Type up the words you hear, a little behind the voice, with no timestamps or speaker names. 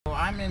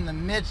I'm in the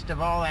midst of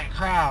all that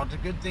crowd. It's a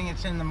good thing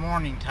it's in the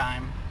morning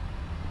time.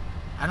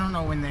 I don't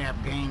know when they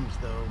have games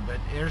though, but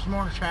there's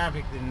more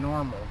traffic than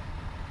normal.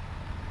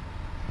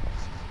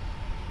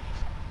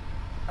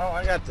 Oh,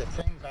 I got the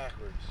thing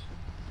backwards.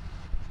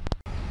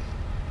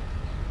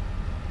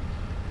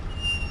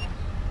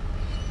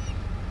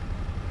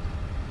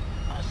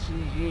 I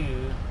see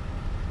you.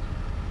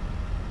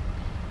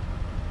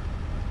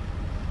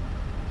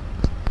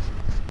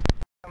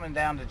 Coming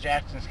down to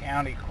Jackson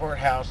County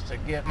Courthouse to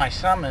get my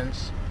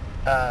summons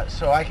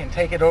so I can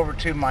take it over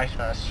to my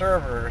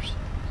servers.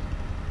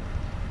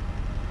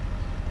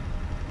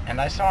 And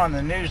I saw on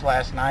the news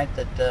last night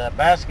that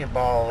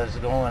basketball is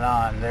going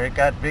on. They've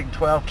got Big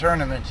 12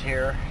 tournaments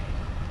here.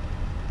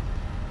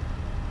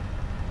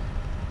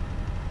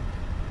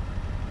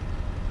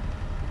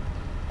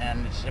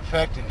 And it's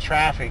affecting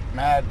traffic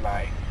mad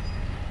like.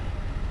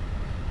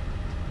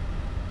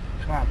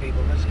 Come on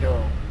people, let's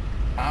go.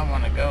 I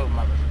want to go,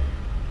 motherfucker.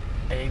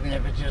 Even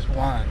if it's just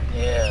one,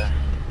 yeah.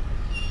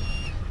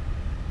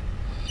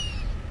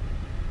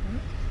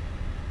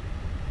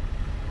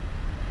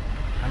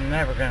 I'm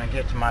never going to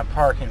get to my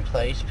parking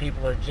place.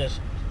 People are just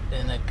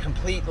in a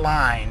complete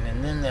line,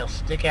 and then they'll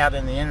stick out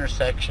in the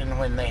intersection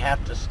when they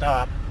have to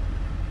stop,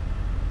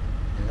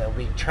 and they'll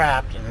be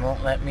trapped and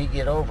won't let me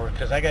get over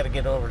because I got to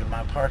get over to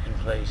my parking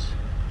place.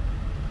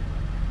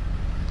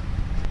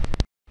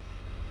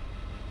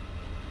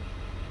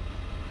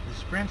 The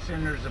Sprint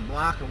Center's a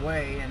block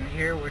away, and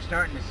here we're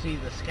starting to see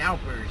the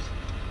scalpers.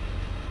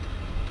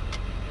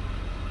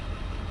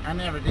 I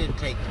never did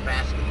take the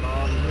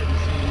basketball. You wouldn't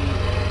see me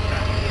there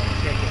trying to get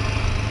a ticket.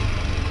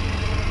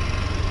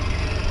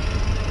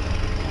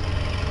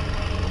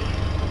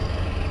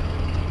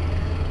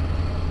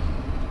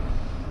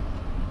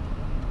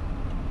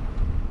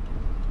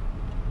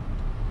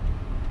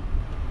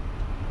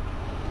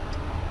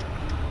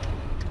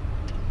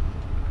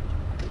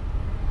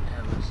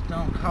 Yeah, let's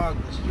don't hog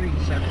the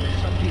streets.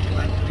 Some people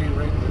have to do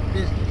regular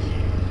business.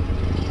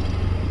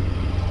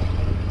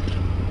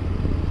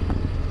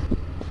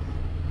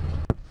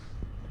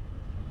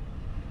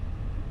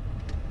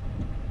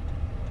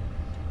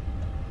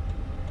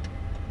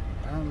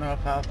 I don't know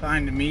if I'll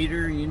find a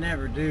meter. You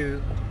never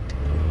do.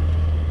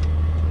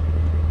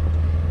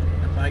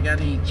 If I got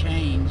any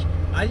change.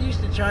 I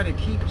used to try to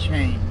keep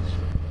change.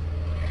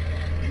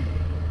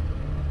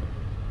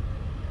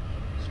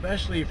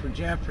 Especially for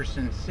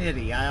Jefferson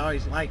City. I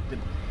always liked to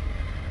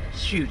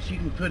shoot. You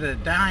can put a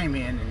dime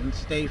in and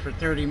stay for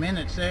 30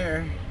 minutes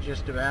there,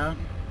 just about.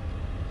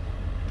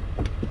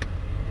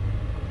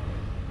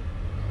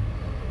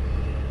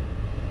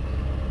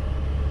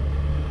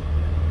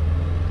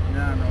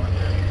 No, I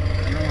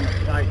don't want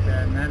to fight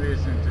that, and that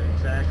isn't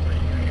exactly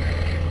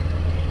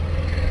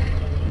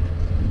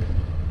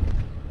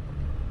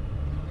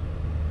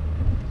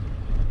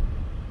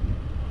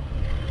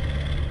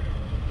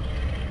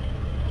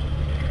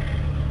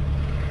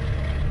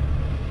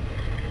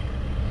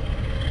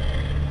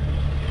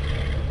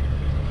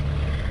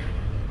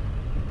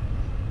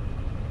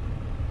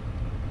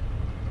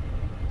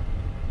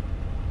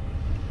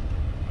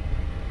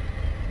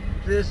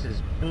This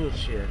is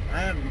bullshit.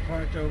 I haven't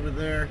parked over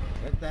there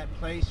at that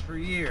place for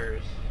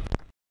years.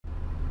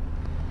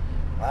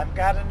 Well, I've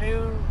got a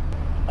new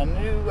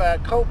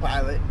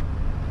co-pilot.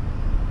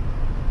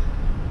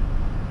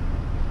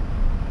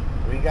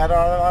 We got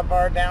all of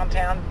our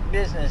downtown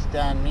business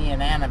done, me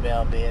and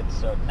Annabelle did.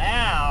 So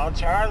now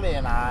Charlie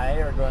and I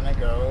are going to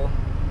go,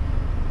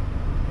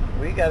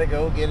 we got to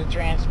go get a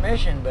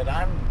transmission, but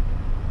I'm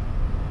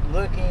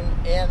looking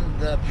in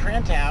the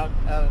printout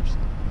of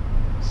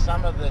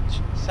some of the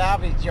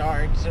salvage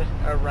yards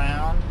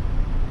around,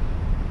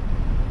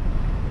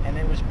 and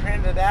it was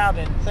printed out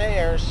in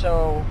Thayer,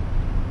 so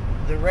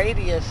the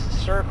radius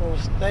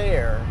circles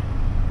Thayer.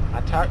 I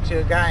talked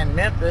to a guy in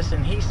Memphis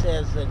and he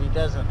says that he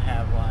doesn't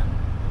have one,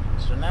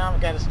 so now I've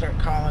got to start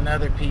calling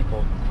other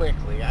people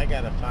quickly. I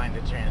got to find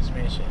a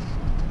transmission.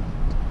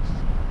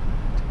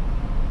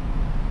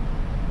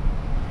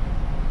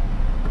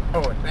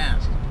 Oh,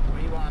 advanced.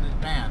 We want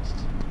advanced.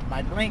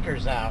 My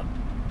blinker's out.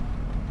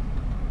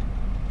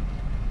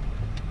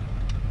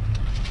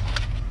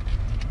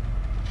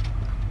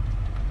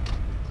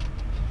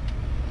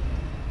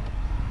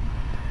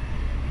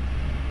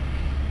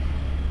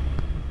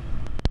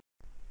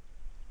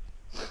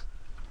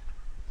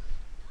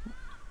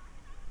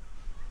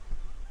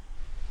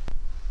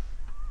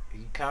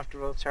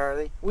 Comfortable,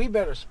 Charlie? We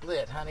better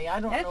split, honey.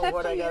 I don't know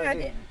what I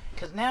gotta do,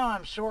 because now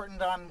I'm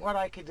shortened on what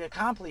I could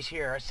accomplish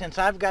here. Since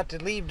I've got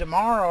to leave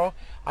tomorrow,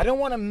 I don't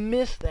want to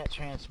miss that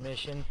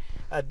transmission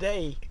a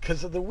day,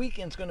 because of the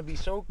weekend's going to be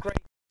so great.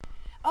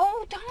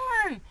 Oh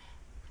darn!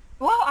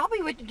 Well, I'll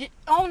be with you.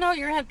 Oh no,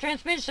 you're gonna have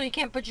transmission, so you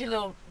can't put your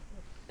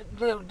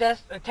little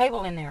desk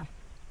table in there.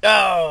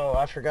 Oh,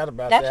 I forgot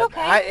about that. That's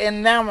okay.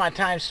 And now my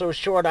time's so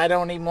short, I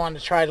don't even want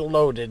to try to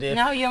load it.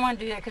 No, you don't want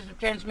to do that because the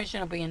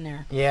transmission will be in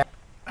there. Yeah.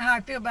 How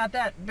I feel about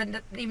that,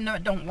 but even though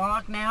it don't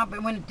lock now,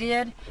 but when it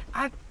did,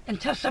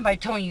 until somebody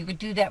told me you could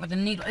do that with a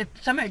needle. If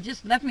somebody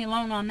just left me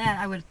alone on that,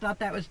 I would have thought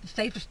that was the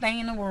safest thing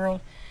in the world.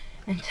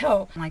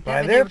 until like that.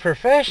 Why, But they're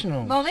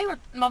professionals.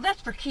 well,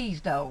 that's for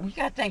keys though. You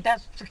gotta think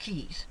that's for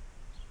keys.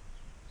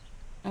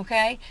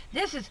 Okay,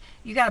 this is,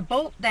 you got a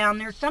bolt down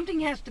there. Something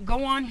has to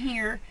go on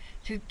here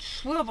to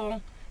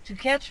swivel to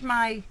catch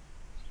my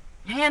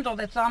handle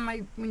that's on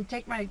my, when you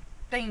take my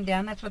thing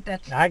down, that's what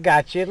that's. I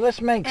got you.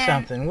 Let's make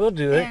something. We'll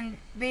do it. And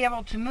be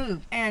able to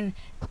move. And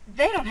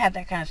they don't have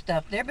that kind of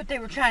stuff there, but they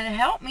were trying to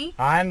help me.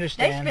 I They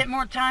understand. spent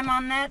more time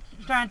on that,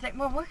 trying to think,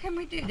 well, what can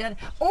we do?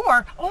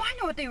 Or, oh, I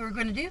know what they were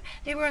going to do.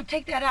 They were going to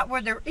take that out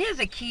where there is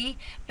a key,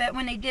 but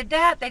when they did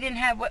that, they didn't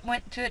have what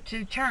went to it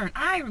to turn.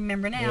 I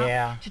remember now,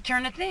 Yeah. to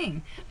turn a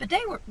thing. But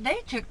they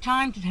took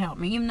time to help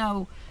me, even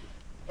though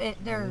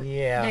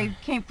they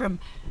came from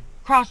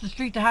across the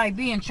street to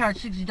Hy-Vee and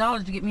charged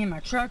 $60 to get me in my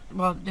truck.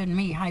 Well, it didn't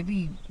me.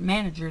 Hy-Vee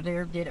manager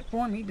there did it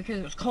for me because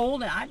it was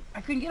cold and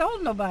I couldn't get hold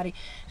of nobody.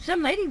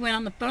 Some lady went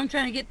on the phone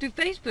trying to get through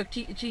Facebook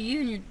to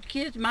you and your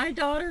kids, my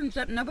daughter and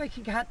something. Nobody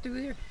could get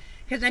through there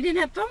because I didn't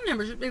have phone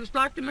numbers. It was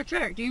blocked in my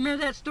truck. Do you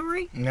remember that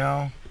story?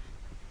 No.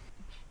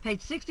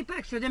 Paid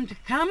 $60 for them to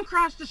come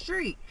across the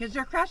street because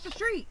they're across the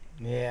street.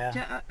 Yeah.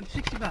 To,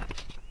 $60.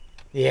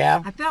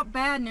 Yeah. I felt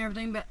bad and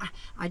everything, but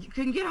I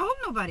couldn't get hold of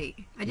nobody.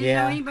 I didn't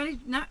Yeah. know anybody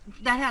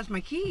that has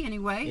my key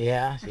anyway.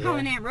 Yeah.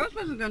 Calling Aunt Rose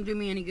wasn't going to do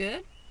me any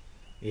good.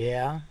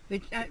 Yeah.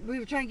 But we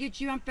were trying to get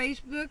you on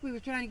Facebook. We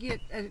were trying to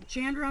get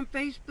Chandra on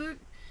Facebook.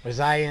 Was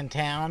I in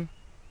town?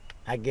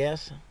 I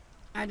guess.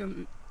 I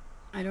don't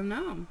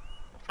know.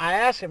 I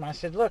asked him, I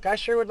said, look, I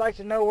sure would like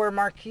to know where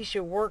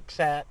Markeisha works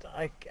at.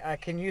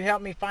 Can you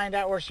help me find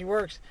out where she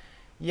works?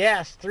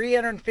 Yes,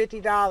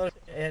 $350.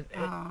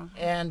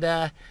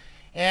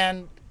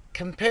 And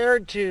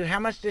compared to how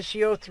much does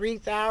she owe?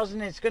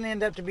 $3,000. It's going to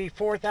end up to be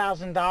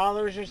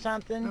 $4,000 or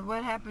something. But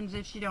what happens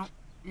if she don't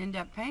end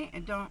up paying?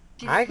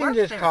 I can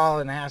just call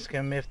and ask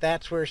him if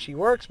that's where she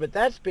works, but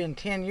that's been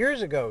 10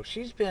 years ago.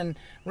 She's been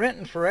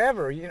renting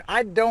forever.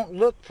 I don't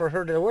look for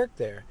her to work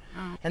there.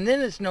 Oh. And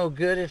then it's no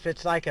good if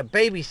it's like a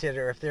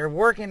babysitter. If they're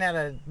working at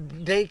a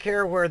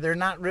daycare where they're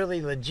not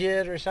really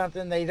legit or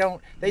something, they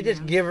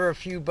just give her a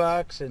few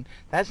bucks, and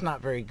that's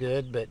not very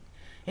good. But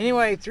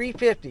anyway,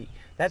 $350.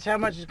 That's how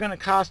much it's going to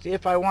cost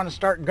if I want to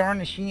start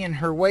garnishing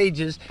her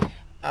wages.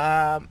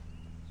 And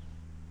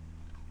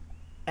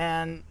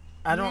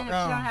I don't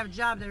know. If you don't have a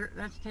job,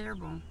 that's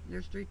terrible.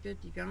 There's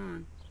 $350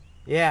 gone.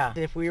 Yeah.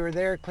 If we were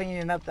there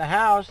cleaning up the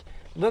house,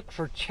 look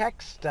for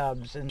check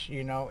stubs and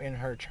in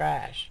her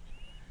trash.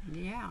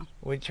 Yeah.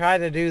 We try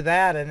to do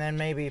that and then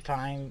maybe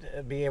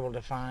be able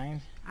to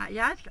find.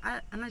 Unless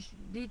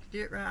you need to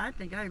do it right, I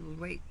think I would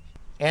wait.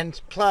 And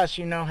plus,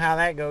 you know how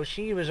that goes.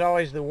 She was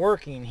always the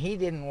working. He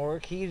didn't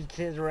work. He'd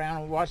sit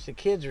around and watch the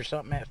kids or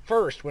something at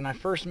first when I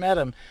first met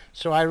him.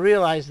 So I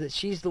realized that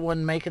she's the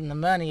one making the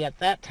money at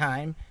that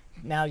time.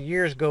 Now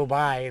years go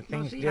by and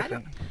things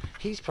different.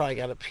 He's probably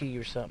got to pee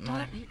or something.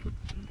 Well,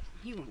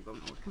 he won't go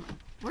nowhere. Come on.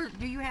 Where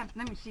do you have?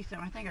 Let me see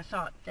something. I think I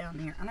saw it down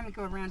there. Let me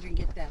go around here and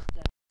get that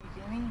stuff.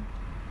 Jimmy.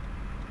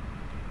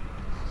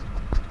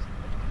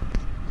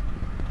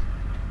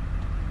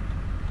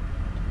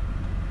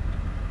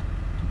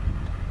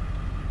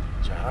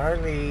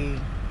 Charlie.